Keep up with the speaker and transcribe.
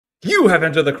You have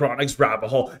entered the Chronic's rabbit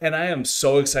hole, and I am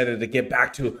so excited to get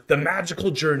back to the magical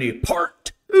journey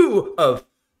part 2 of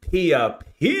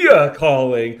Piya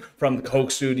calling from the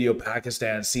Coke Studio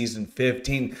Pakistan season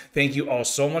 15. Thank you all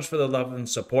so much for the love and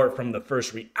support from the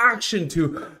first reaction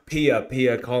to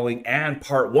Piya calling and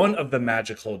part 1 of the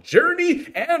magical journey,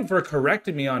 and for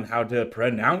correcting me on how to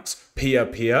pronounce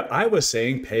Piya. I was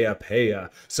saying Piya.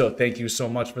 So thank you so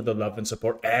much for the love and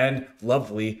support and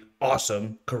lovely,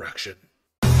 awesome correction.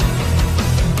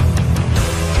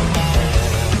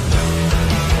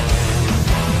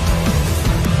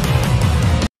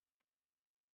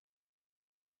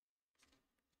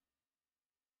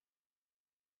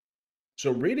 So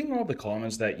reading all the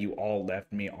comments that you all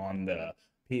left me on the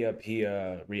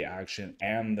Piya reaction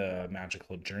and the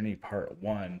magical journey part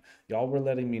 1, y'all were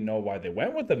letting me know why they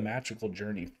went with the magical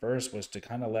journey first was to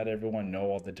kind of let everyone know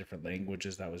all the different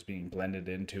languages that was being blended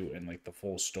into and like the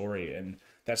full story. And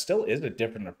that still is a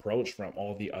different approach from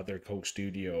all the other Coke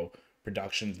Studio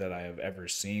productions that I have ever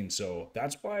seen. So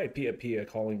that's why Piya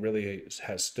calling really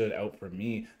has stood out for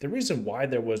me. The reason why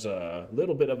there was a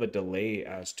little bit of a delay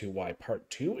as to why part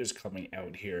 2 is coming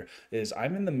out here is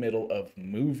I'm in the middle of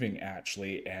moving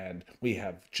actually, and we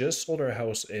have just sold our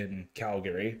house in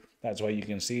Calgary. That's why you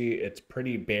can see it's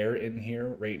pretty bare in here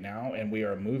right now, and we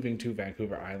are moving to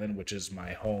Vancouver Island, which is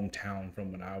my hometown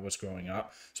from when I was growing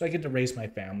up. So I get to raise my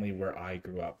family where I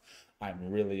grew up.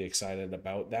 I'm really excited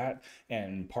about that,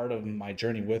 and part of my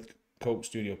journey with Coke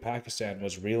Studio Pakistan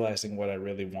was realizing what I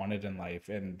really wanted in life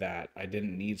and that I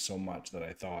didn't need so much that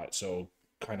I thought. So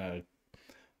kind of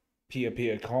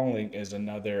Piya calling is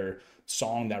another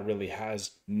song that really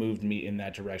has moved me in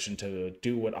that direction to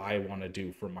do what I want to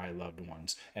do for my loved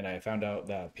ones. And I found out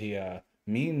that Piya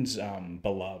means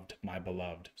beloved, my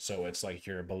beloved. So it's like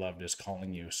your beloved is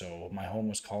calling you. So my home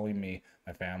was calling me.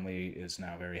 My family is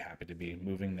now very happy to be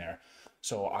moving there.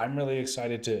 So I'm really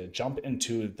excited to jump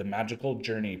into the magical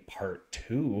journey part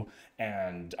 2.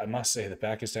 And I must say the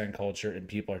Pakistan culture and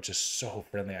people are just so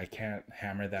friendly. I can't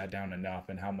hammer that down enough,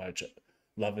 and how much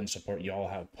love and support y'all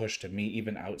have pushed to me,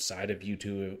 even outside of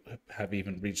YouTube, have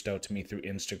even reached out to me through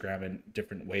Instagram and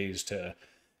different ways to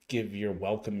give your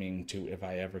welcoming to, if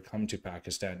I ever come to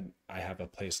Pakistan, I have a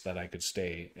place that I could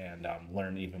stay and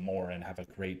learn even more and have a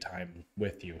great time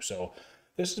with you. So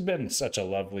this has been such a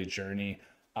lovely journey.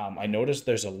 I noticed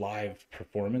there's a live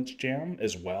performance jam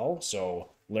as well.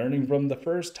 So learning from the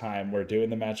first time, we're doing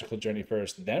the magical journey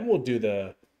first, then we'll do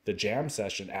the jam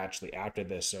session actually after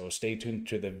this. So stay tuned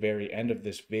to the very end of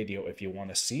this video if you want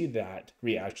to see that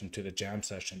reaction to the jam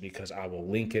session, because I will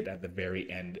link it at the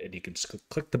very end and you can just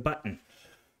click the button.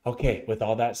 Okay, with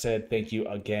all that said, thank you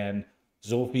again.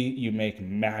 Zulfi, you make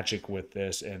magic with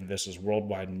this, and this is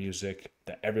worldwide music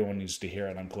that everyone needs to hear,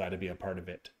 and I'm glad to be a part of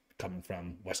it, coming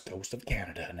from West Coast of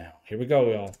Canada now. Here we go,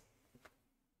 y'all.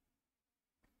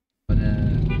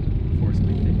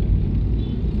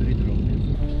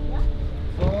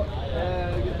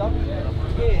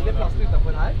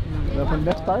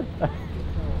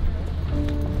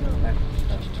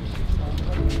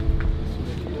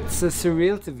 It's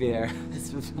surreal to be here.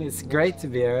 It's great to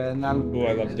be here, and I'm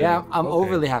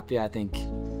overly happy, I think,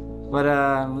 but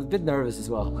I'm a bit nervous as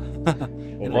well.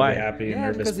 Why? Happy and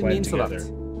nervous because it means together. a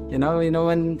lot. You know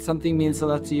when something means a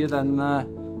lot to you, then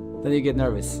you get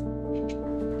nervous.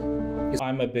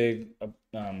 I'm a big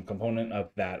component of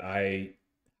that. I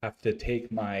have to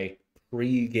take my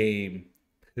pre-game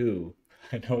poo.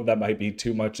 I know that might be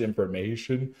too much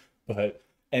information, but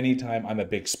anytime I'm a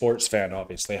big sports fan,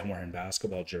 obviously I'm wearing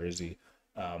basketball jersey.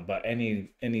 But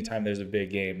anytime there's a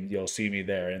big game, you'll see me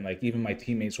there. And like even my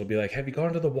teammates will be like, "Have you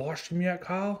gone to the washroom yet,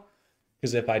 Kyle?"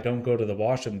 Because if I don't go to the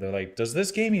washroom, they're like, "Does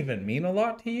this game even mean a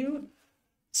lot to you?"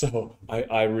 So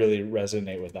I really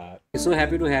resonate with that. So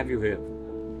happy to have you here.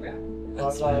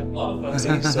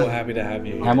 So happy to have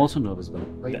you. I'm also nervous, but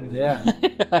Yeah.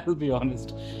 I'll be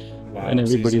honest. Wow, And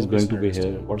everybody's so going to be nervous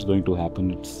here. too. What's going to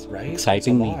happen? It's Right?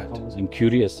 exciting It's me. a lot. I'm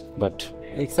curious, but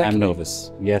Exactly. I'm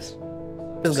nervous. Yes.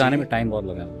 इस गाने में time बहुत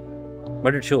लगा.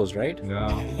 But it shows, right?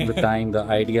 Yeah. The time, the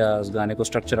ideas, गाने को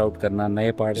structure out करना,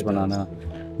 नए parts बनाना,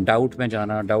 doubt में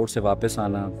जाना, doubt से वापस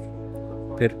आना,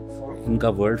 फिर इनका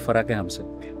world फर्क है हमसे.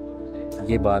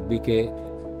 ये बात भी कि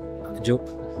जो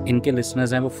इनके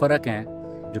listeners हैं वो फर्क हैं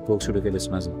जो Coke Studio के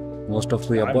listeners हैं. Most of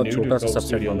you बहुत छोटा सा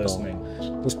subset बनता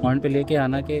हूँ. उस point पे लेके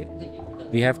आना कि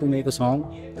we have to make a song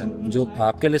जो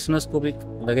आपके listeners को भी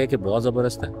लगे कि बहुत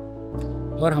ज़बरदस्त है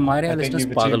और हमारे यहाँ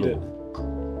listeners पागल हो.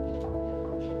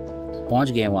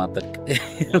 पहुंच गए वहां तक.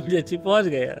 मुझे अच्छी पहुंच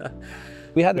गए.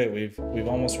 Wait, we've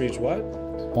almost reached what?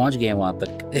 पहुंच गए वहां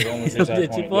तक. We've almost reached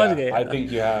that point. पहुंच Yeah, गए. I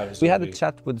think you have. We had a Zulfi.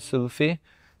 chat with Zulfi,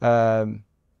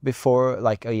 before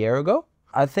like a year ago.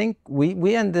 I think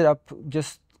we ended up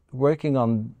just working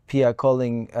on Piya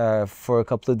calling for a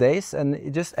couple of days, and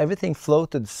it just everything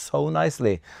floated so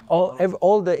nicely.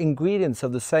 All the ingredients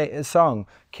of the song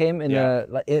came in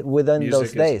within Music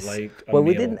those days, like but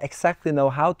we didn't exactly know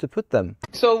how to put them.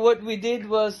 So what we did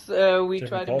was we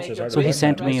tried to make So he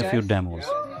sent me a few demos,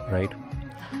 right?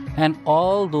 And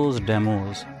all those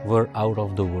demos were out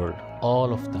of the world,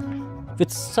 all of them,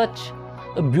 with such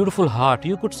a beautiful heart.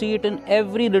 You could see it in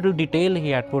every little detail he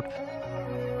had put.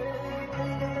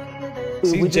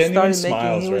 We just started making,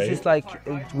 smiles, he was right? just like,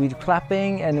 we're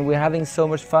clapping and we're having so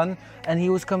much fun, and he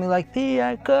was coming like,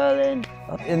 Piya calling,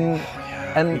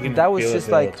 and that was just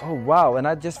like, oh wow, and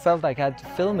I just felt like I had to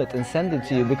film it and send it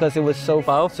to you because it was so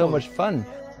powerful, so much fun.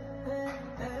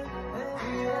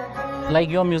 Like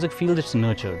your music feels it's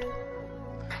nurtured.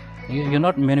 You're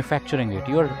not manufacturing it,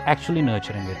 you're actually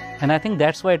nurturing it. And I think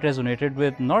that's why it resonated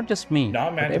with not just me,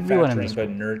 not but everyone in this manufacturing, but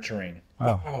room. nurturing.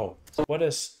 Wow.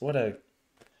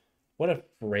 What a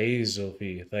phrase,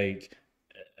 Zulfi. Like,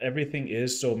 everything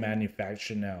is so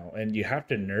manufactured now, and you have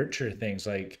to nurture things.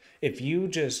 Like, if you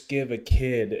just give a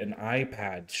kid an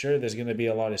iPad, sure, there's going to be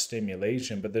a lot of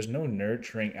stimulation, but there's no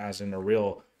nurturing as in a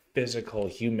real physical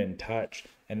human touch.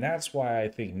 And that's why I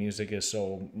think music is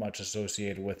so much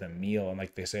associated with a meal, and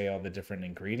like they say, all the different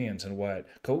ingredients. And what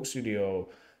Coke Studio,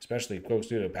 especially Coke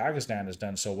Studio Pakistan, has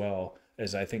done so well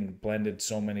is, I think, blended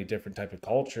so many different type of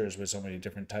cultures with so many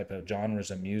different type of genres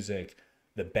of music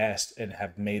the best, and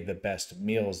have made the best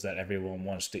meals that everyone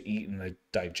wants to eat and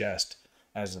digest,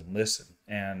 as in listen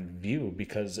and view,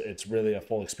 because it's really a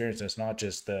full experience. It's not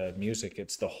just the music,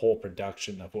 it's the whole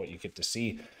production of what you get to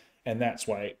see. And that's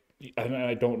why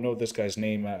I don't know this guy's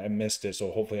name. I missed it,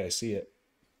 so hopefully I see it.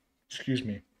 Excuse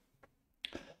me.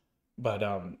 But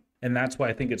and that's why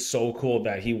I think it's so cool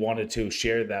that he wanted to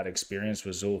share that experience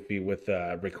with Zulfi with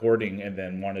recording, and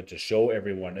then wanted to show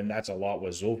everyone. And that's a lot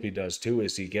what Zulfi does too,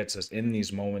 is he gets us in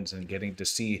these moments and getting to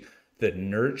see the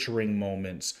nurturing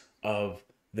moments of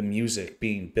the music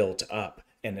being built up.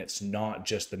 And it's not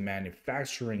just the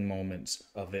manufacturing moments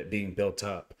of it being built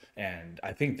up. And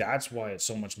I think that's why it's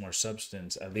so much more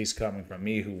substance, at least coming from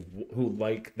me, who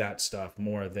like that stuff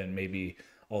more than maybe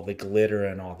all the glitter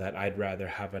and all that. I'd rather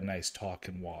have a nice talk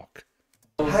and walk.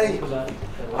 Hi,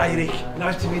 Eric.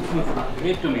 Nice to meet you.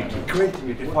 Great to meet you. Great to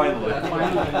meet you. Finally.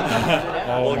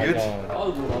 All good?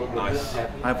 God. Nice.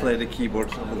 I play the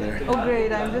keyboards over there. Oh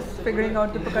great, I'm just figuring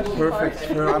out the percussion Perfect. part.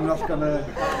 Sure, I'm not gonna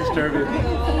disturb you.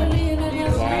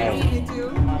 Wow. Me too.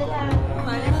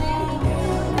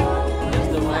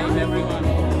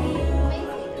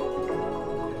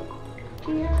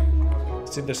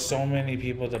 See, there's so many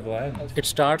people to blend. It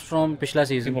starts from Pishla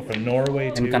season People from Norway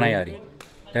in too. Kanayari.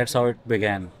 That's how it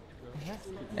began.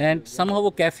 And somehow वो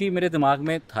कैफी मेरे दिमाग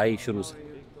में था ही शुरू से.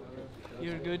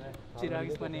 You're good. Chirag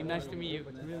is my name. Nice to meet you.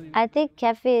 I think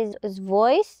Keffi's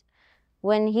voice,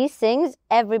 when he sings,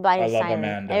 everybody's I love silent.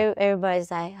 Amanda.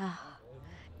 Everybody's like, ah.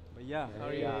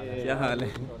 क्या हाल है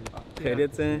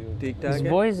खैरियत से हैं ठीक ठाक His है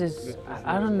voice is,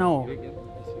 I don't know.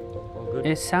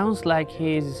 It sounds like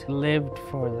he's lived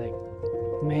for like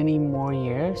many more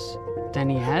years than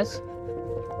he has.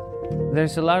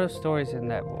 There's a lot of stories in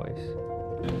that voice.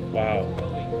 Wow.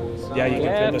 Yeah, you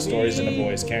can feel the stories in a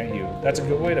voice, can't you? That's a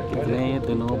good way to put it. इतने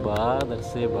दिनों बाद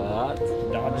अरसे बाद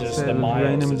Not just जैसे the भाई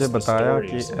miles, ने मुझे it's the बताया कि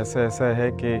stories. ऐसा ऐसा है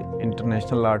कि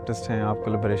इंटरनेशनल आर्टिस्ट हैं, आप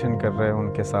कोलैबोरेशन कर रहे हो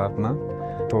उनके साथ ना,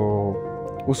 तो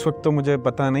उस वक्त तो मुझे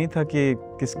पता नहीं था कि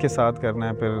किसके साथ करना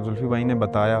है। फिर जुल्फी भाई ने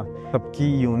बताया, सबकी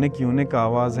यूनिक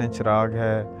आवाज़ है, चिराग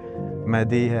है,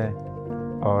 मेहदी है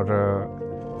और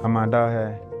अमांडा है।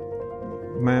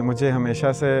 मुझे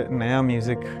हमेशा से नया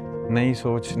म्यूज़िक, नई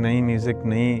सोच, नई म्यूज़िक,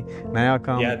 नया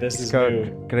काम, Yeah, this is इसका new.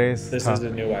 ग्रेस This था। is a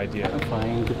new idea.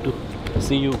 fine good to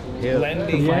see you here.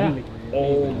 Blending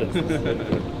old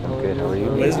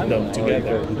wisdom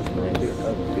together.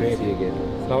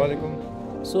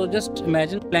 So just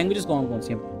imagine languages कौन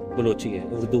सी हैं? बलोची है,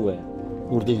 उर्दू है,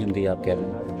 उर्दू हिंदी आप कह रहे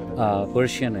हैं,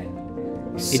 पर्शियन है,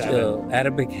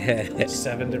 अरबिक है,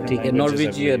 7 different ठीक है, languages, I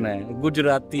नॉर्वेजियन believe. है,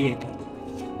 गुजराती है.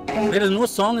 There is no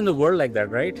song in the world like that,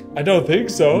 right? I don't think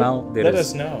so. Now there Let is.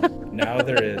 us know. Now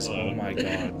there is. Oh my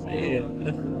God.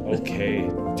 Okay.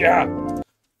 Yeah.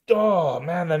 Oh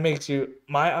man, that makes you.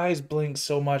 My eyes blink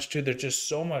so much too. There's just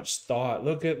so much thought.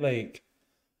 Look at like,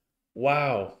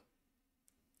 wow.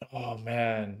 Oh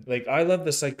man, like I love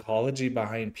the psychology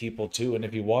behind people too. And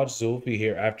if you watch Zulfi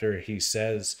here after he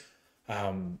says,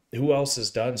 who else has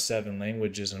done 7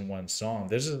 languages in one song?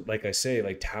 There's like I say,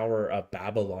 like Tower of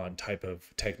Babylon type of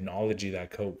technology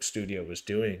that Coke Studio was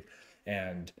doing,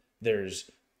 and there's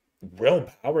real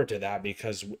power to that,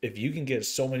 because if you can get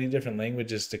so many different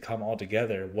languages to come all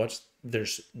together,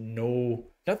 there's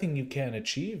nothing you can't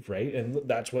achieve, right? And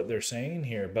that's what they're saying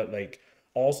here. But like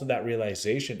also that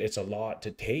realization, it's a lot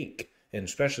to take, and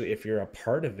especially if you're a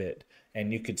part of it.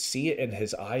 And you could see it in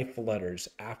his eye flutters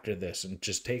after this, and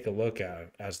just take a look at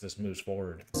it as this moves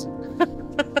forward.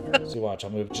 See, watch,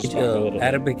 I'll move just a little bit.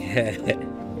 Arabic है,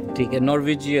 ठीक है,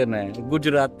 Norwegian है,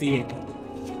 Gujarati है.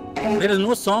 There is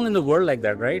no song in the world like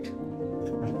that, right?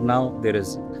 Now there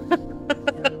is.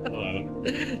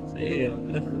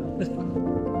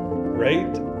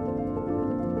 Right?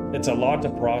 It's a lot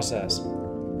to process.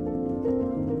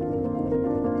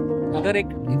 अगर एक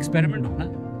experiment हो ना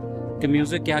कि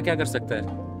म्यूजिक क्या क्या कर सकता है,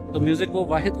 तो म्यूजिक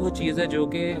वो चीज है जो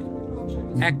कि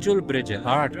एक्चुअल ब्रिज है,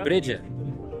 हार्ट ब्रिज है.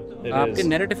 आपके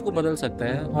नैरेटिव को बदल सकता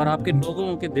है और आपके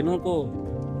लोगों के दिलों को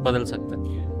बदल सकता है,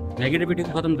 नेगेटिविटी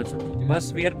को खत्म कर सकता है.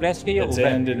 बस वी आर ब्लेस्ड कि ये हो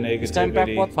गया. इस टाइम पे आप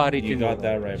बहुत फार ही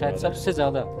शायद सबसे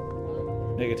ज्यादा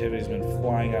Negativity's been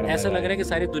flying out of ऐसा लग रहा है कि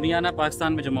सारी दुनिया ना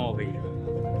पाकिस्तान में जमा हो गई है.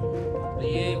 तो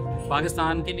ये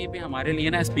पाकिस्तान के लिए भी हमारे लिए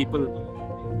ना एज पीपल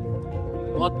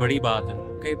बहुत बड़ी बात है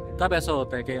कि कब ऐसा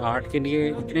होता है कि आर्ट के लिए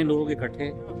इतने लोग इकट्ठे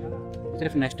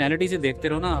सिर्फ नेशनैलिटी से देखते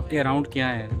रहो ना, आपके अराउंड क्या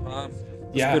है.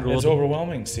 Yeah, it's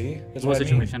overwhelming. See, that's what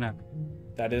situation है.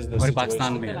 That is the और situation.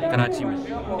 पाकिस्तान में, कराची में.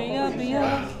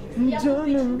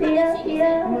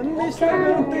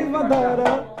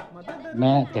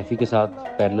 मैं कैफी के साथ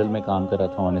पैरेलल में काम कर रहा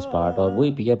था ऑन स्पॉट, और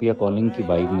वही पिया पिया कॉलिंग की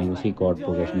वाइब में उसी कॉर्ड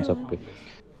प्रोग्रेशन सब पे.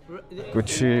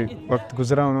 कुछ वक्त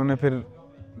गुजरा, उन्होंने फिर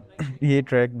ये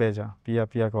ट्रैक भेजा पिया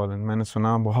पिया कॉलिंग. मैंने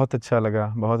सुना, बहुत अच्छा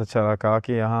लगा, कहा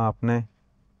कि यहाँ आपने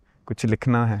कुछ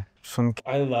लिखना है. सुन के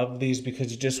I love these because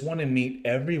you just want to meet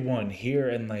everyone here,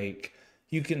 and like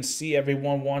you can see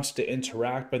everyone wants to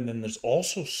interact, but then there's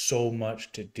also so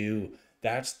much to do.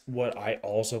 That's what I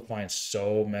also find so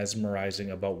mesmerizing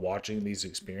about watching these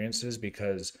experiences,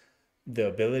 because the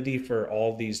ability for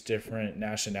all these different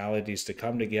nationalities to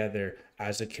come together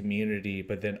as a community,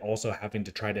 but then also having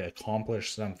to try to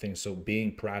accomplish something. So being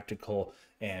practical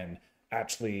and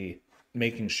actually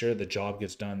making sure the job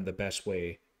gets done the best way,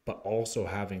 but also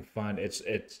having fun.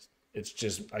 It's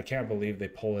just, I can't believe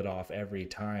they pull it off every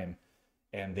time.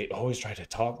 And they always try to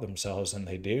talk themselves, and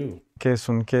they do.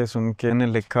 सुन के मैंने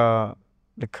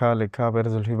लिखा फिर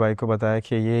जुल्फी भाई को बताया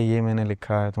कि ये मैंने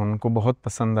लिखा है, तो उनको बहुत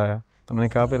पसंद आया. तो मैंने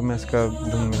कहा फिर मैं इसका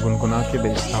गुनगुना के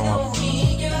भेजता हूँ आपको.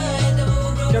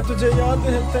 क्या तुझे याद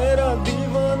है तेरा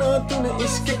दीवाना, तूने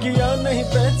इश्क किया नहीं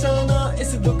पहचाना,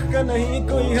 इस दुख का नहीं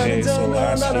कोई हर जाना.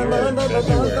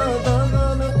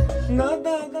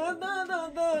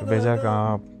 भेजा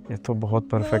कहा ये तो बहुत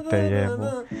परफेक्ट है, ये वो.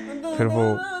 फिर वो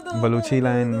बलूची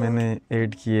लाइन मैंने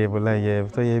ऐड किए, बोला ये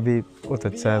तो ये भी बहुत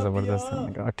अच्छा है, ज़बरदस्त है.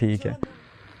 मैंने कहा ठीक है.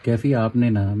 कैफी आपने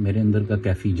ना मेरे अंदर का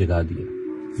कैफी जगा दिया.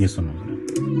 ये सुनो जरा.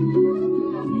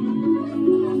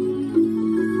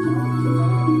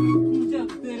 जब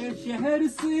तेरे शहर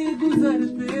से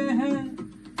गुजरते हैं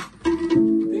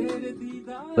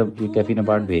तब ये कैफी ने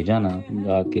पार्ट भेजा ना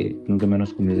आके, क्योंकि मैंने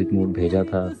उसको म्यूजिक मूड भेजा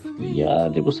था यार,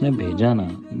 जब उसने भेजा ना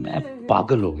मैं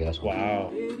पागल हो गया.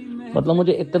 मतलब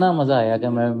मुझे इतना मज़ा आया कि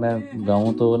मैं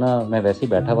गाऊँ तो ना, मैं वैसे ही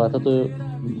बैठा हुआ था, तो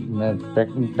मैं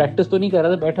प्रैक्टिस तो नहीं कर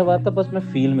रहा था, बैठा हुआ था, बस मैं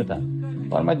फील में था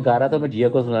और मैं गा रहा था. मैं जिया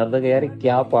को सुना रहा था कि यार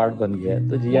क्या पार्ट बन गया.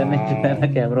 तो जिया ने जो है ना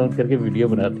कैमरा ऑन करके वीडियो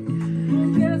बना दी.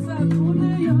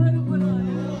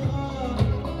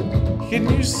 Can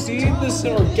you see this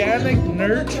organic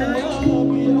nurture?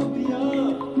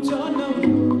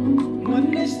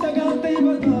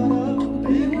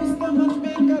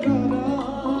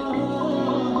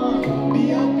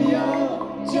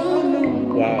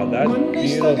 Wow, that's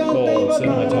beautiful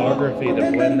cinematography to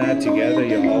blend that together,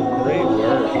 y'all. Great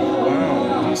work.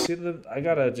 Wow. You see I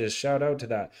gotta just shout out to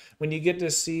that. When you get to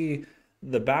see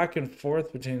the back and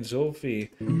forth between Zulfi,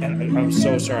 and I'm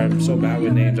so sorry, I'm so bad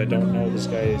with names. I don't know this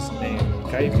guy's name.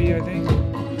 Kaifi, I think.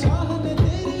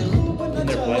 And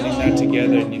they're blending that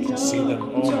together, and you can see them.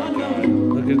 Oh my God!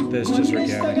 Look at this, just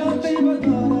organicness.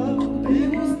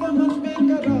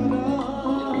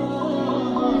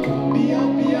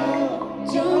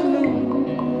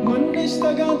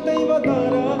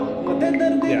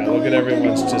 Yeah, look at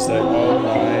everyone's just like, oh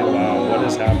my, wow, what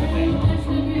is happening?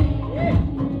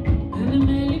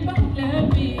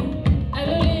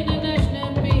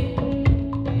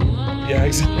 Yeah,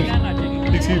 exactly.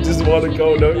 You just want to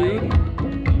go, don't you?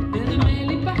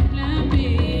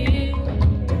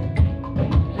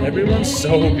 Everyone's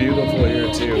so beautiful here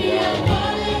too. Wow.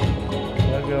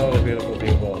 Look at all the beautiful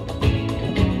people.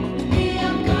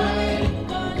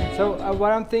 So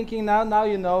what I'm thinking now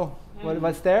you know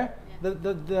what's there.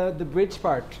 The bridge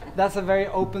part. That's a very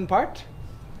open part.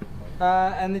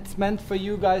 and it's meant for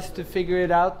you guys to figure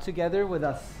it out together with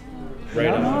us. Right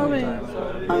on.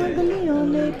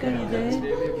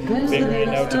 Figuring it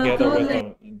out together with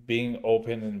them, being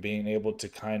open and being able to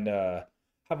kind of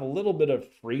have a little bit of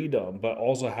freedom, but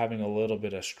also having a little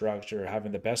bit of structure,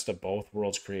 having the best of both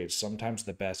worlds creates sometimes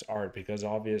the best art, because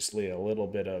obviously a little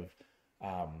bit of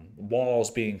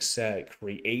walls being set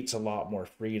creates a lot more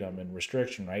freedom and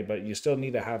restriction, right? But you still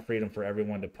need to have freedom for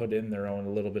everyone to put in their own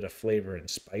little bit of flavor and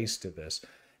spice to this.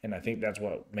 And I think that's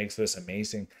what makes this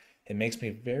amazing. It makes me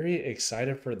very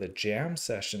excited for the jam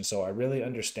session. So I really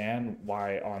understand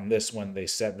why on this one they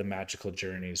set the magical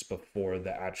journeys before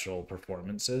the actual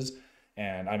performances.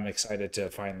 And I'm excited to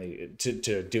finally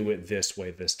to do it this way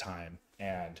this time.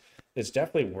 And it's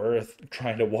definitely worth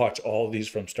trying to watch all these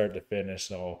from start to finish.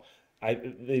 So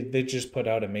they just put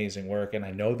out amazing work, and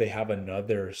I know they have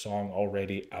another song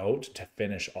already out to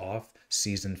finish off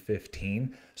season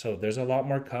 15. So there's a lot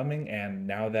more coming, and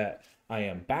now that I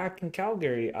am back in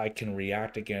Calgary, I can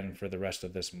react again for the rest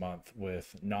of this month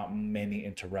with not many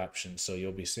interruptions. So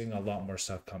you'll be seeing a lot more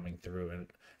stuff coming through,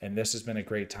 and this has been a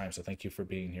great time. So thank you for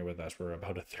being here with us. We're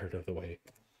about a third of the way.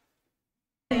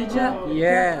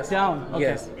 Yes. Down. Okay.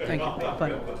 Yes. Thank you.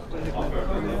 Fine.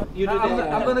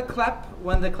 I'm gonna clap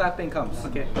when the clapping comes.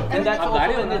 Okay. And that's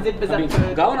also when the zip is up.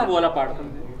 गाओ ना वो वाला part.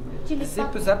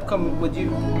 Zip is up. Come with you.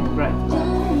 Right.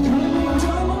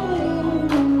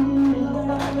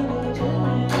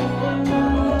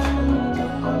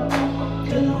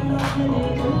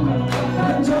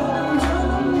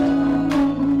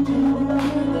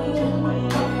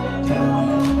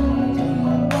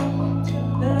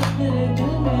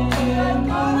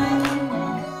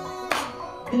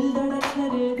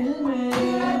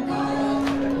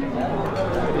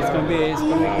 It's gonna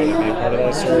be part of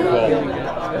that circle.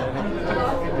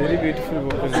 Very beautiful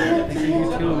vocals. You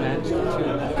too, man.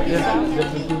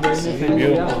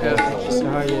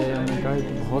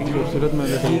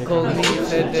 He called me and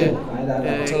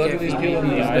said, So look at these people in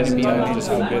the eyes and tell me just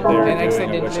how good they're and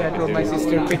doing. accidentally I told my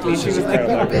sister quickly, she was like,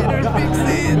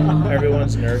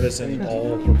 everyone's nervous and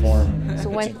all perform. So It's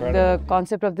when incredible. the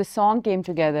concept of this song came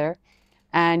together,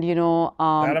 and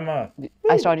Fatima.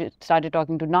 I started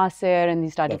talking to Nasir, and he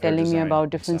started Love her telling me design about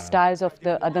different style. styles of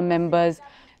the other members.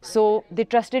 So they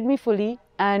trusted me fully,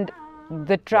 and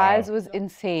the trials was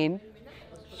insane.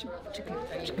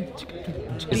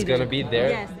 It's gonna be there.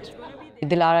 Yes.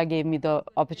 Dilara gave me the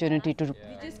opportunity to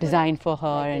design for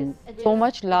her, and so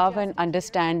much love and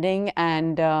understanding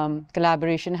and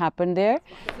collaboration happened there.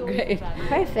 Great.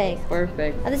 Perfect.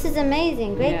 Perfect. Oh, this is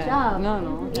amazing. Great Yeah. job. No.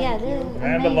 Yeah, this is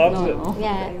Amanda amazing. loves it.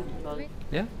 Yeah.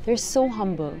 Yeah. They're so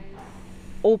humble,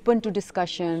 open to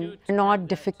discussion, not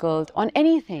difficult on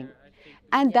anything.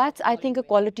 And that's, I think, a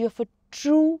quality of a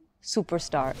true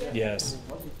superstar. Yes.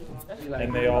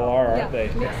 And they all are, aren't they?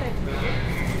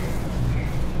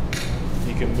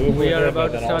 You can move We with are it,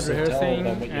 about but to then start also tell them rehearsing,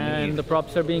 what you and need. the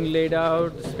props are being laid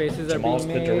out, the spaces Jamal's are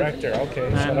the being made. director. Okay,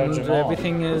 shout out and Jamal.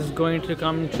 everything is going to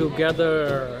come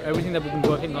together. Everything that we've been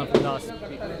working on for the last,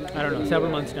 I don't know,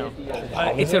 several months now.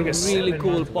 It's a really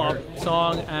cool pop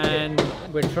song, and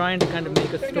we're trying to kind of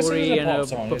make a this is a story and pop a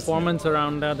song, isn't it? performance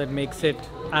around that makes it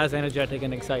as energetic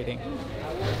and exciting.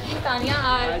 Tanya,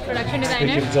 our production It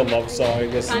designer. gives a love song. I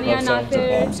guess Tanya, love songs and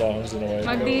Nasir, pop songs in a way.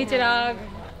 Magdi, Chirag.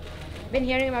 Been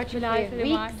hearing about you for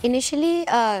weeks. Initially,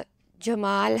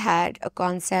 Jamal had a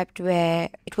concept where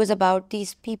it was about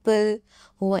these people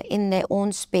who were in their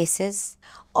own spaces,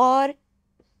 और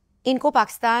इनको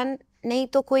पाकिस्तान नहीं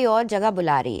तो कोई और जगह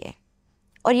बुला रही है,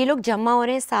 और ये लोग जमा हो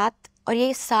रहे हैं साथ, और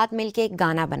ये साथ मिलके एक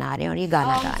गाना बना रहे हैं, और ये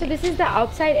गाना गा रहे So this is the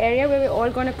outside area where we're all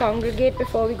going to congregate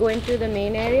before we go into the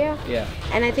main area. Yeah.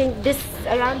 And I think this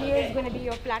around here is going to be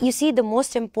your हैं. platform. You see, the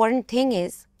most important thing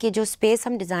is कि जो space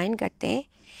हम design करते हैं,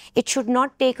 it should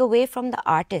not take away from the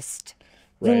artist.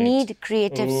 You Right. need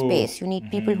creative Ooh. space. You need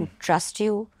people who trust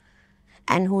you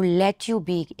and who let you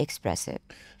be expressive.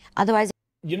 Otherwise,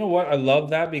 You know what? I love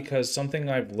that, because something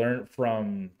I've learned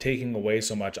from taking away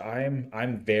so much,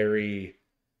 I'm very,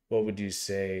 what would you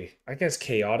say? I guess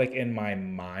chaotic in my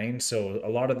mind. So a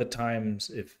lot of the times,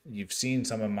 if you've seen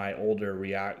some of my older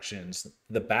reactions,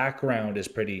 the background is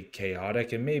pretty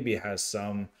chaotic and maybe has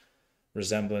some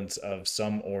resemblance of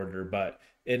some order, but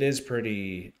it is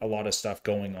pretty a lot of stuff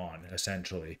going on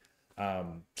essentially.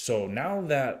 So now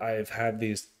that I've had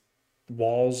these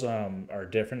walls are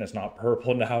different, it's not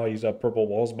purple now. I use up purple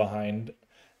walls behind.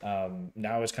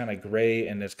 Now it's kind of gray,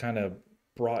 and it's kind of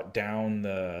brought down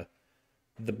the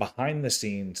behind the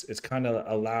scenes. It's kind of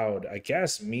allowed, I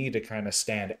guess, me to kind of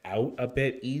stand out a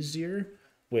bit easier,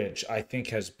 which I think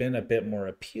has been a bit more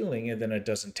appealing, and then it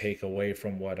doesn't take away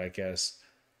from what I guess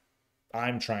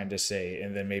I'm trying to say,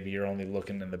 and then maybe you're only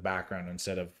looking in the background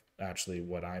instead of actually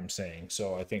what I'm saying.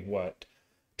 So I think what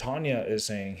Tanya is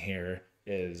saying here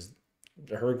is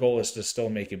her goal is to still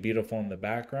make it beautiful in the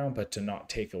background, but to not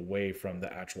take away from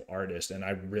the actual artist. And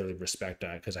I really respect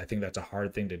that, because I think that's a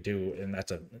hard thing to do, and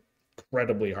that's an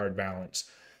incredibly hard balance.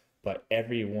 But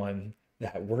everyone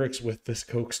that works with this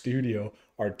Coke studio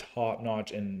are top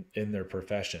notch in their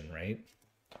profession, right?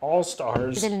 All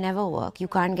stars. It'll never work. You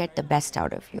can't get the best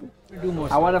out of you.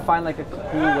 I want to find like a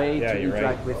cool way to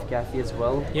interact with Kathy as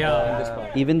well.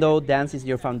 Yeah. Even though dance is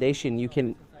your foundation, you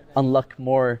can unlock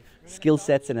more skill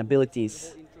sets and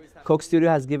abilities. Coke Studio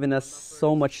has given us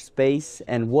so much space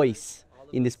and voice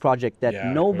in this project that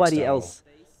nobody else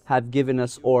have given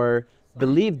us or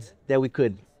believed that we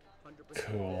could.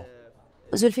 Cool.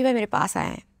 Zulfi भाई मेरे पास आए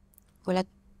हैं, बोला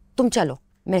तुम चलो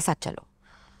मेरे साथ चलो,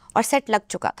 और सेट लग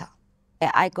चुका था.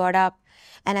 I got up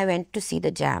and I went to see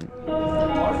the jam. He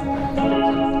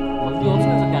also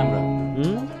has a camera.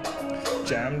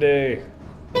 Jam day.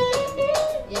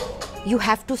 You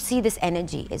have to see this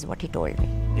energy, is what he told me.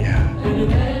 Yeah.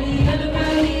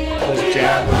 This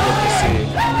jam we're going to see.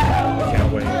 I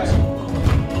can't wait.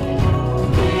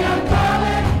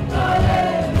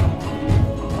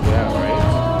 Yeah, right?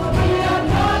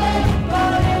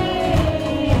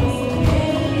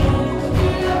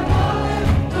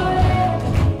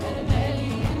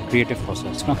 Creative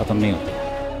process ना ख़त्म नहीं होता.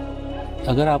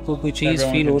 अगर आपको कोई चीज़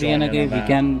feel हो रही है ना कि we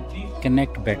can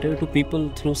connect better to people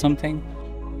through something,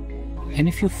 and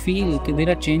if you feel कि there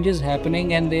are changes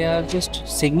happening and they are just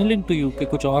signalling to you कि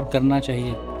कुछ और करना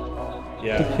चाहिए,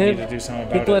 तो फिर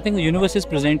तो I think universe is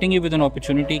presenting you with an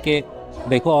opportunity कि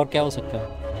देखो और क्या हो सकता है.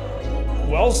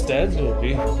 Well said,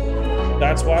 Zulfi.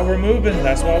 That's why we're moving.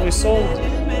 That's why we sold.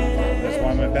 That's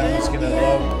why my family's gonna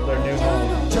love their new home.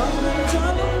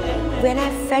 When I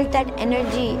felt that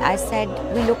energy, I said,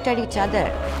 we looked at each other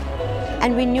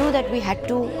and we knew that we had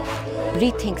to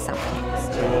rethink something.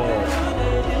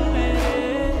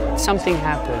 Something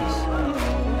happens,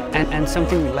 and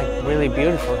something like really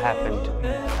beautiful happened.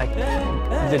 Like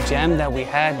the jam that we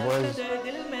had was,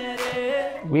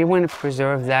 we want to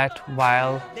preserve that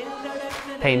while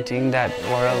painting that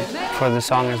world for the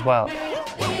song as well.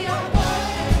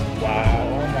 Wow,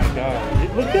 oh my God.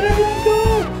 Look at everything go!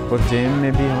 और jam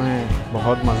में भी हमें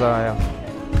बहुत मज़ा आया,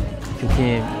 क्योंकि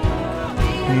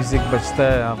music बजता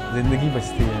है, आप ज़िंदगी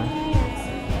बजती है.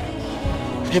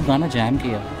 जब गाना जैम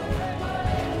किया,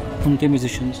 उनके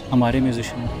म्यूजिशियंस, हमारे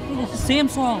musician, same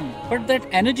song, but that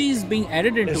energy is being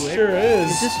added into it. Sure is.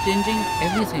 It's just changing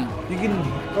everything. You can,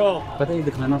 bro. पता है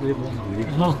दिखाना तो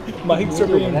Mics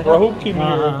are being broken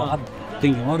here. बात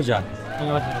कहीं और जा,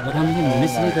 और हम ये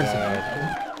मिस नहीं कर सकते.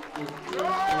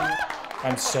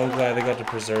 I'm so glad they got to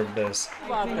preserve this.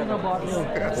 We're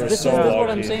This so is what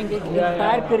I'm lucky. saying.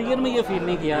 Entire career में ये फील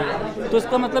नहीं किया, तो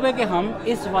इसका मतलब है कि हम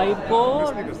इस वाइब को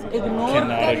इग्नोर कर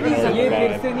नहीं सकते. ये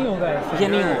फिर से नहीं होगा. ये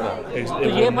नहीं होगा. तो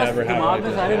ये बस दिमाग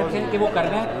में सारे रखें कि वो कर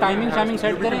रहे हैं, टाइमिंग शाइमिंग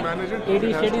सेट करें,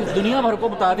 एडी शेडीज दुनिया भर को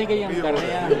बता दें कि ये हम कर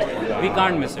रहे हैं. We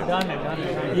can't miss it.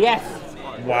 Yes.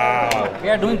 Wow. We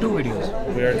are doing 2 videos.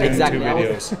 We are doing 2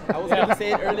 videos. I was going to say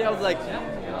it earlier, I was like...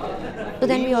 So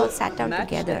then we all sat down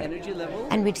together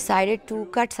and we decided to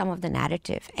cut some of the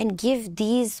narrative and give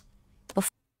these.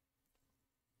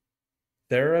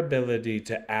 Their ability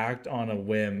to act on a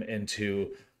whim and to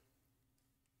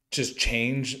just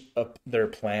change up their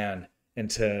plan and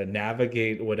to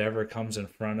navigate whatever comes in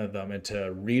front of them and to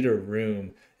read a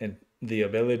room, and the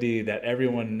ability that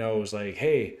everyone knows, like,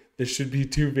 hey, this should be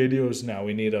 2 videos now.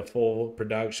 We need a full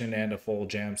production and a full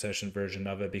jam session version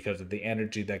of it because of the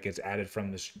energy that gets added from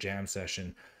this jam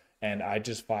session. And I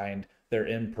just find their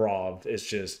improv is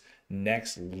just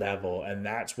next level. And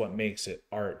that's what makes it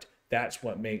art. That's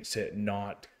what makes it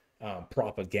not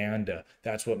propaganda.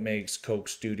 That's what makes Coke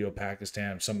Studio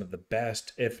Pakistan some of the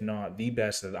best, if not the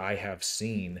best, that I have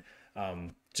seen.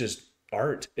 Just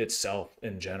art itself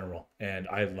in general. And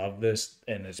I love this,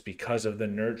 and it's because of the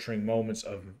nurturing moments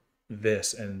of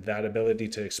this and that ability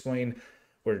to explain.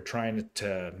 We're trying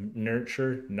to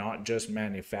nurture, not just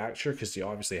manufacture, because you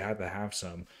obviously have to have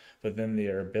some, but then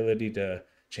their ability to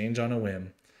change on a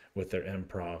whim with their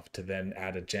improv to then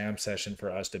add a jam session for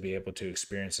us to be able to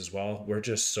experience as well. We're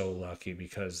just so lucky,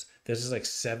 because this is like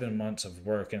 7 months of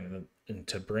work, and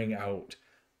to bring out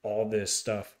all this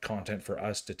stuff, content for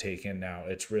us to take in now,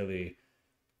 it's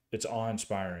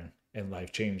awe-inspiring and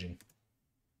life-changing.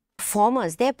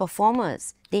 Performers, they're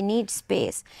performers. They need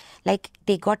space. Like,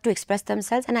 they got to express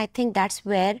themselves, and I think that's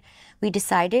where we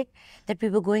decided that we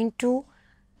were going to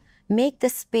make the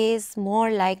space more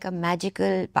like a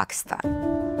magical Pakistan.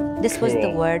 This was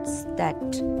the words that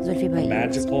Zulfi bhai used.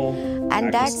 Magical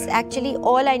And that's actually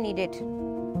all I needed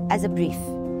as a brief.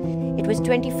 It was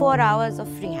 24 hours of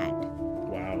free hand.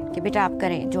 Wow. कि बेटा आप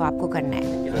करें जो आपको करना है.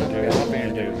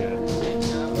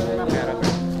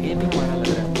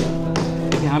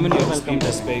 How many gives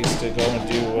people space to go and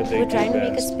do what they do We're trying to make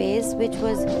a best. space which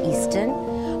was Eastern,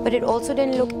 but it also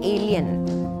didn't look alien.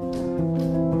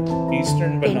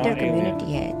 Eastern but Painter not alien. community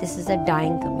है. This is a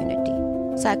dying community.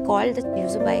 So I called the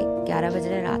user by 11 बज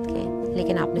रहे रात के,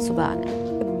 लेकिन आपने सुबह आना है.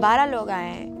 12 लोग आए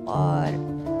हैं और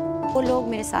वो लोग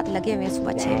मेरे साथ लगे हुए हैं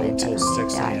सुबह 6 बजे तक.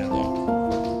 तैयार किए.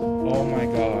 Oh my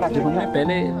God. जब हमने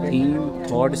पहले थीम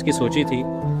थॉट इसकी सोची थी,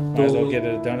 Might as well get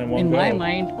it done in one in go. my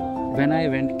mind when I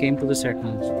came to the set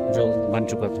जो बन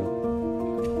चुका था,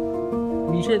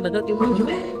 मुझे लगा कि वो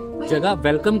जगह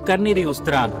वेलकम कर नहीं रही उस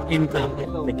तरह इनका,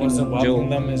 लेकिन जो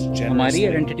हमारी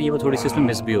आइडेंटिटी है वो थोड़ी सी इसमें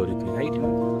मिस भी हो रही थी, राइट?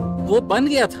 वो बन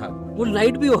गया था, वो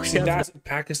लाइट भी हो गया था.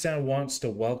 Pakistan wants to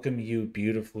welcome you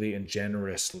beautifully and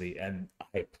generously, and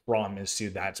I promise you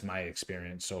that's my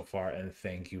experience so far, and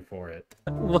thank you for it.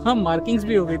 वहाँ मार्किंग्स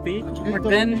भी हो गई थी, but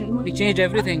then we changed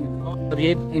everything. और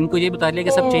ये इनको ये बता लिया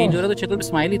कि सब चेंज हो रहा है, तो शक्ल पे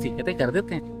स्माइल ही थी, कहते कर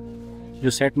देते हैं. जो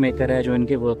सेट मेकर है, जो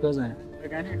इनके वर्कर्स हैं,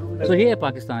 so ये है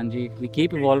पाकिस्तान जी. We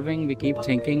keep evolving, we keep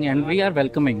thinking, and we are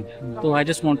welcoming. तो I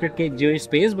just wanted कि जो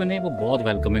स्पेस बने वो बहुत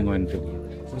वेलकमिंग हो इनके लिए.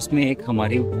 उसमें एक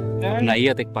हमारी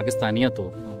अपनाइयत, एक पाकिस्तानियत हो,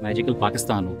 मैजिकल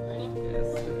पाकिस्तान हो.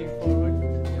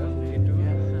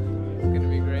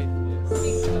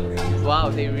 Wow,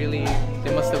 they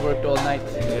must have worked all night.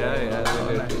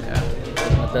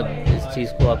 मतलब इस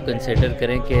चीज़ को आप कंसिडर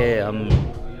करें कि हम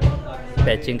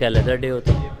पैचिंग का अलग डे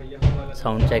होता है,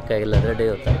 साउंड चेक का अलग डे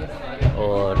होता है,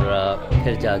 और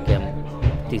फिर जाके हम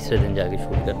तीसरे दिन जाके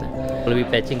शूट करते हैं. अभी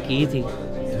पैचिंग की थी,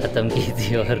 ख़त्म की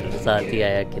थी, और साथ ही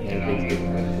आया कि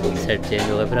नहीं सेट चेंज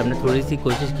होगा. फिर हमने थोड़ी सी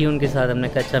कोशिश की उनके साथ, हमने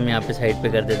कहा अच्छा हम यहाँ पे साइड पे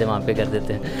कर देते हैं, वहाँ पे कर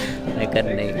देते हैं. हमने कहा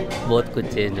नहीं, बहुत कुछ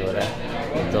चेंज हो रहा है.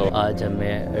 तो आज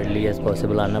हमें अर्ली एज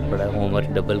पॉसिबल आना पड़ा, होमवर्क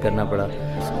डबल करना पड़ा,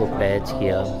 उसको पैच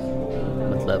किया,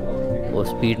 मतलब वो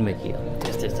स्पीड में किया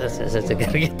ऐसे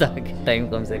करके ताकि टाइम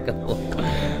कम से कम हो.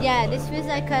 Yeah, this feels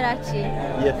like Karachi.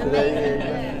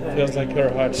 Feels like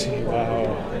Karachi. Wow.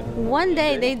 One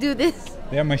day they do this.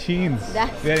 They're machines.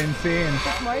 They're insane.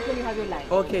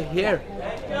 Okay, here,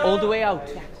 all the way out.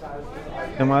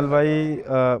 Jamal bhai,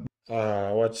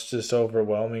 what's just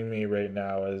overwhelming me right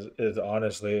now is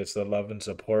honestly it's the love and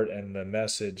support and the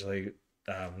message. Like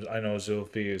I know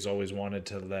Zulfi has always wanted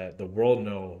to let the world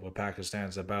know what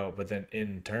Pakistan's about, but then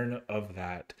in turn of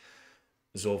that,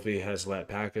 Zulfi has let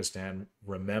Pakistan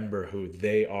remember who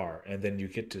they are, and then you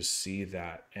get to see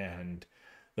that, and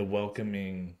the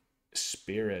welcoming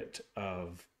spirit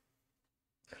of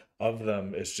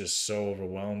them is just so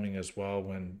overwhelming as well,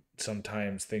 when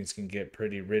sometimes things can get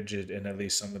pretty rigid, and at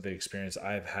least some of the experience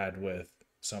I've had with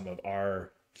some of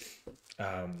our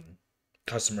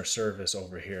customer service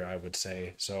over here, I would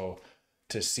say. So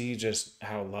to see just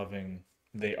how loving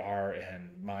they are, and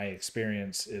my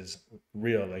experience is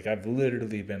real. Like I've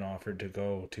literally been offered to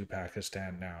go to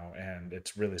Pakistan now, and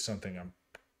it's really something I'm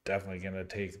definitely going to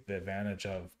take the advantage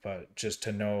of. But just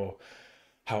to know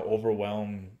how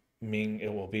overwhelming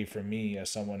it will be for me as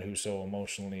someone who's so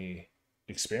emotionally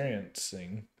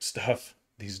experiencing stuff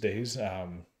these days,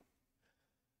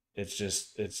 it's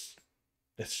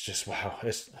just wow.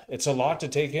 It's a lot to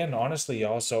take in, honestly,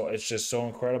 y'all. So it's just so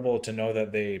incredible to know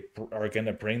that they are going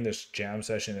to bring this jam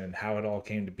session and how it all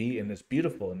came to be, and it's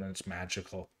beautiful and it's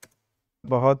magical.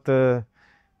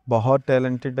 बहुत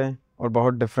talented हैं और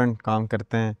बहुत different काम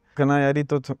करते हैं. करना यारी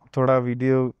तो थोड़ा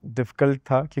वीडियो difficult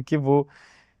था, क्योंकि वो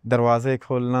दरवाजे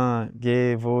खोलना,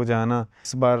 ये वो जाना,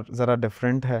 इस बार ज़रा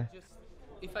different है.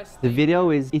 The video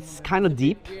it's kind of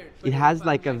deep. It has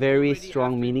like a very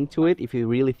strong meaning to it if you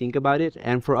really think about it.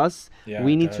 And for us,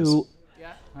 we need to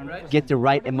get the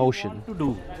right emotion.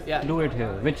 Do it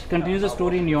here, which continues the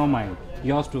story in your mind,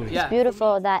 your story. It's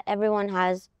beautiful that everyone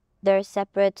has their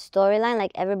separate storyline.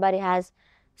 Like everybody has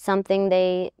something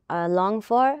they long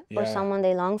for, or someone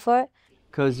they long for.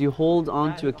 Because you hold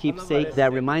on to a keepsake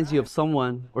that reminds you of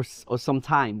someone or some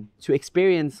time to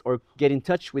experience or get in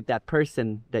touch with that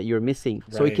person that you're missing.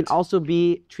 So it can also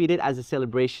be treated as a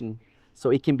celebration.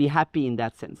 So it can be happy in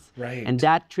that sense. Right. And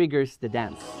that triggers the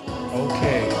dance.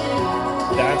 Okay.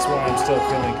 That's why I'm still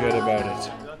feeling good about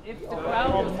it.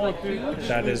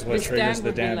 That is what triggers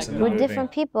the dance and the We're moving.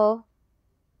 different people,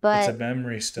 but it's a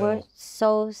memory still. We're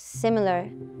so similar.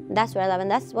 That's what I love, and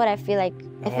that's what I feel like.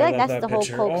 I feel like that's the whole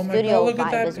Coke Studio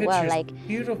vibe as well. Like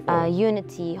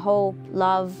unity, hope,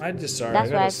 love. That's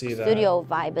what I Studio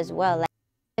vibe as well. Like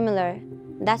similar.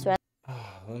 That's what.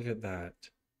 Look at that.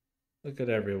 Look at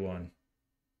everyone.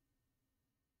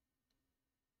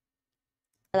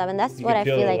 And that's what I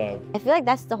feel like. I feel like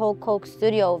that's the whole Coke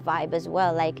Studio vibe as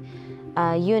well, like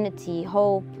unity,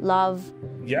 hope, love.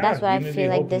 Yeah, that's what unity, I feel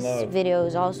like this love. video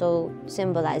is also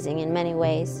symbolizing in many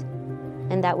ways,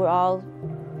 and that we're all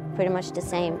pretty much the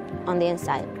same on the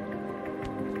inside.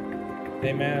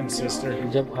 Amen, sister.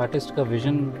 जब artist का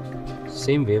vision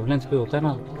same wavelength पे होता है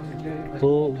ना, तो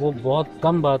वो बहुत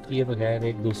कम बात किए बगैर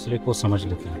एक दूसरे को समझ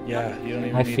लेते हैं. Yeah, you don't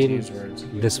even I need feel to use words.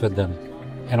 this with them,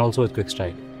 and also with Quick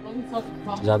Strike.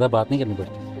 ज़्यादा बात नहीं करनी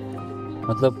पड़ती.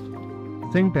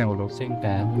 मतलब सिंक्ड हैं वो लोग. सिंक्ड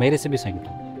हैं, मेरे से भी सिंक्ड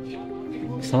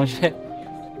हैं. समझ रहे?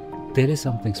 There is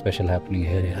something special happening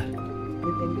here, यार.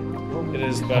 It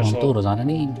is हम special. तो रोजाना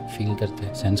नहीं फील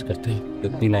करते, सेंस करते.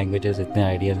 इतनी लैंग्वेजेस, इतने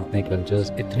आइडियाज, इतने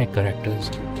कल्चर्स, इतने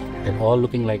characters, all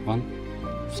looking like one,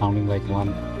 sounding like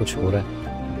one. कुछ हो रहा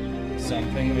है.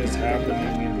 Something is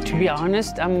happening. To be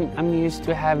honest, I'm used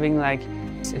to having like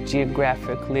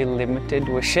geographically limited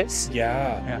wishes.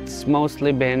 Yeah. It's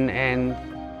mostly been in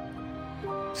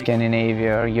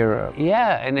Scandinavia or Europe.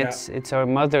 Yeah, and it's our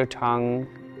mother tongue.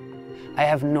 I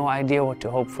have no idea what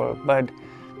to hope for, but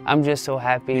I'm just so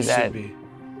happy that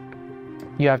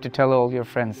You have to tell all your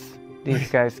friends.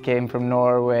 These guys came from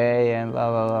Norway and blah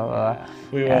blah blah blah.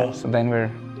 We will. So then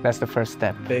that's the first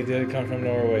step. They did come from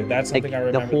Norway. That's something I The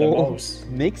remember the whole most.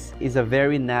 mix is a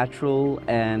very natural,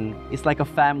 and it's like a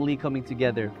family coming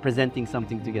together, presenting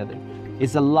something together.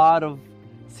 It's a lot of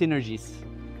synergies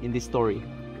in this story.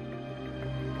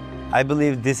 I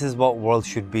believe this is what world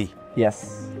should be. Yes.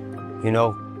 You know,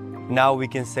 now we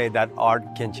can say that art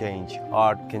can change,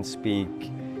 art can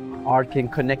speak, art can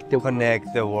connect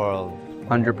the world.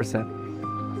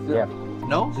 100%. Yeah.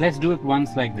 No? Let's do it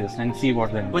once like this and see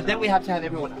what then. But then we have to have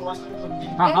everyone else.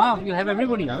 You have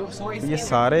everybody. ये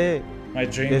सारे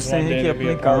ऐसे हैं कि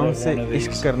अपने काम से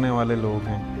इश्क करने वाले लोग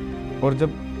हैं, और जब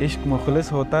इश्क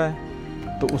मुखलिस होता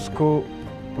है तो उसको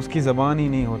उसकी ज़बान ही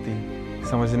नहीं होती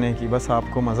समझने की, बस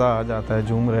आपको मज़ा आ जाता है,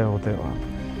 झूम रहे होते हो आप.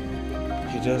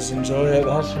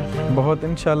 बहुत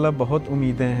इंशाल्लाह बहुत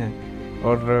उम्मीदें हैं,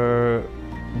 और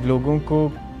लोगों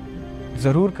को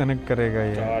ज़रूर कनेक्ट करेगा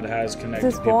ये.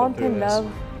 This warmth and love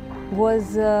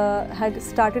was had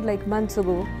started like months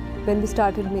ago when we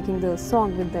started making the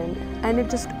song with them, and it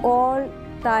just all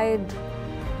tied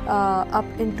up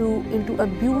into a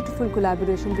beautiful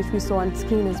collaboration which we saw on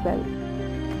screen as well.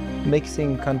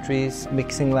 Mixing countries,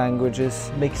 mixing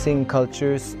languages, mixing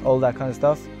cultures, all that kind of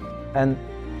stuff, and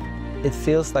it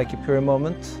feels like a pure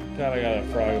moment. God, I got a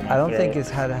frog in my I don't think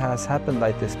throat. it has happened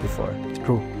like this before. It's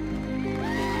true.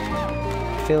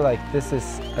 I feel like this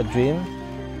is a dream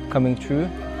coming true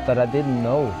that I didn't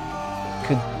know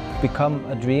could become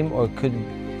a dream or could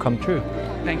come true.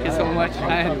 Thank you so much.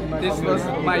 This was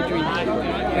my dream.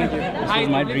 Thank you. This was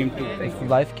my dream too. If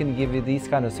life can give you these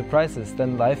kind of surprises,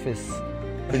 then life is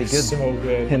pretty good. So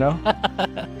good. You know?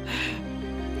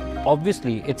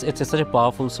 Obviously, it's such a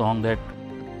powerful song that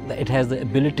it has the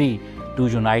ability to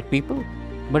unite people,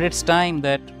 but it's time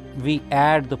that we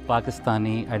add the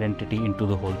Pakistani identity into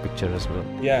the whole picture as well.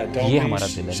 Yeah, don't ये be हमारा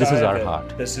दिल है. shy This is of our it. heart.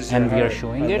 This is and your we are heart.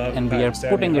 showing I it, love and we are Pakistani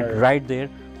putting it heart. right there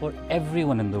for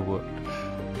everyone in the world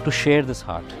to share this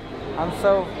heart. I'm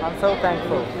so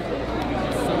thankful.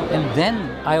 And then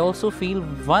I also feel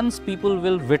once people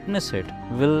will witness it,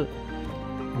 will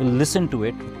listen to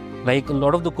it, like a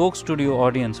lot of the Coke Studio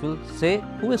audience will say,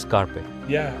 who is Carpe?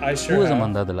 Yeah, I sure Who is have.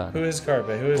 Amanda Dalal? Who is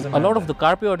Carpe? Who is A Amanda? lot of the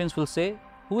Carpe audience will say,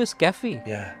 who is Cafe?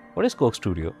 Yeah. What is Coke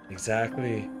Studio?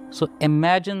 Exactly. So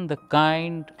imagine the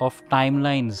kind of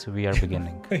timelines we are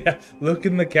beginning. Yeah, look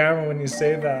in the camera when you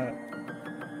say that.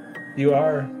 You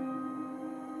are.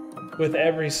 With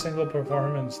every single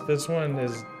performance. This one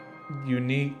is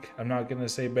unique. I'm not going to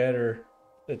say better.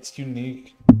 It's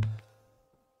unique.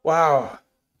 Wow.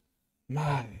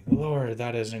 My Lord,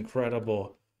 that is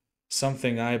incredible.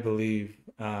 Something I believe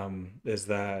is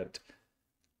that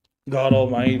God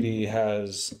Almighty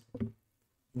has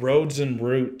roads and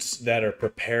routes that are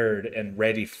prepared and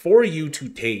ready for you to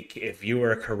take if you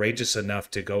are courageous enough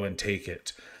to go and take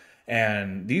it.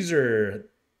 And these are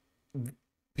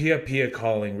Piya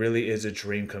calling really is a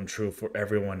dream come true for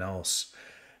everyone else.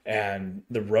 And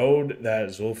the road that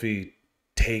Zulfi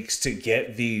takes to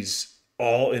get these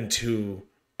all into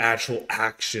actual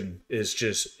action is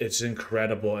just, it's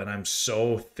incredible. And I'm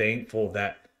so thankful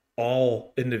that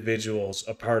all individuals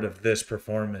a part of this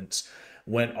performance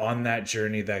went on that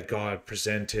journey that God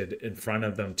presented in front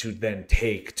of them to then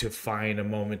take to find a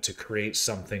moment to create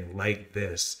something like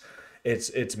this.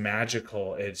 It's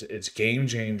magical. It's game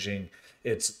changing.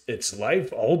 It's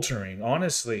life altering.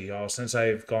 Honestly, y'all, since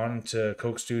I've gone to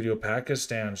Coke Studio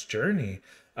Pakistan's journey,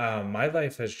 my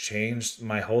life has changed.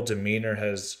 My whole demeanor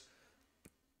has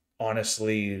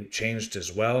honestly changed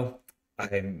as well.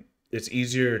 It's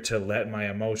easier to let my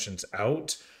emotions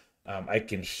out. I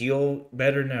can heal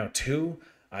better now too.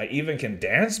 I even can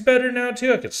dance better now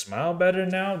too. I could smile better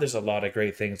now. There's a lot of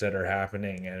great things that are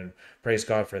happening, and praise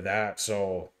God for that.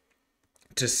 So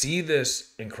to see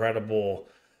this incredible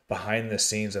behind the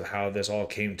scenes of how this all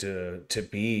came to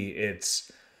be,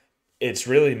 it's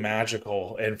really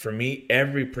magical. And for me,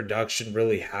 every production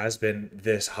really has been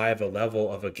this high of a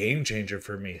level of a game changer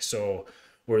for me. So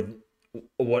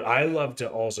what I love to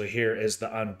also hear is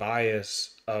the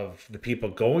unbiased of the people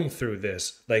going through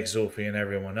this, like Zulfi and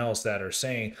everyone else, that are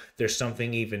saying there's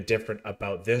something even different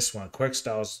about this one.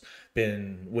 Quickstyle's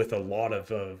been with a lot of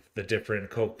the different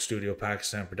Coke Studio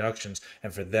Pakistan productions,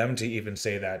 and for them to even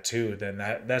say that too, then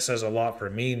that says a lot for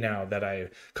me now that I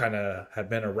kind of have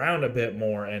been around a bit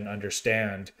more and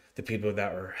understand the people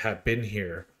that have been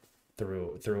here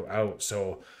throughout.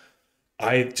 So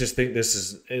I just think this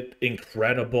is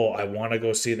incredible. I want to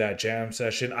go see that jam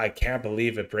session. I can't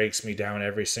believe it breaks me down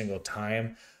every single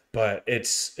time, but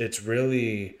it's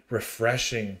really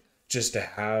refreshing just to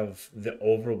have the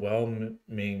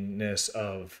overwhelmingness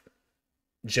of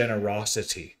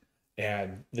generosity,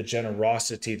 and the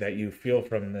generosity that you feel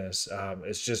from this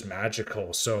is just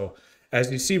magical. So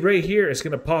as you see right here, it's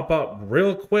going to pop up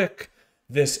real quick.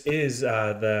 This is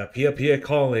the Piya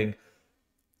Calling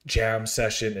jam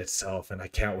session itself, and I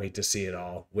can't wait to see it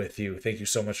all with you. Thank you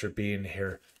so much for being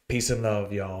here. Peace and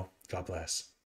love, y'all. God bless.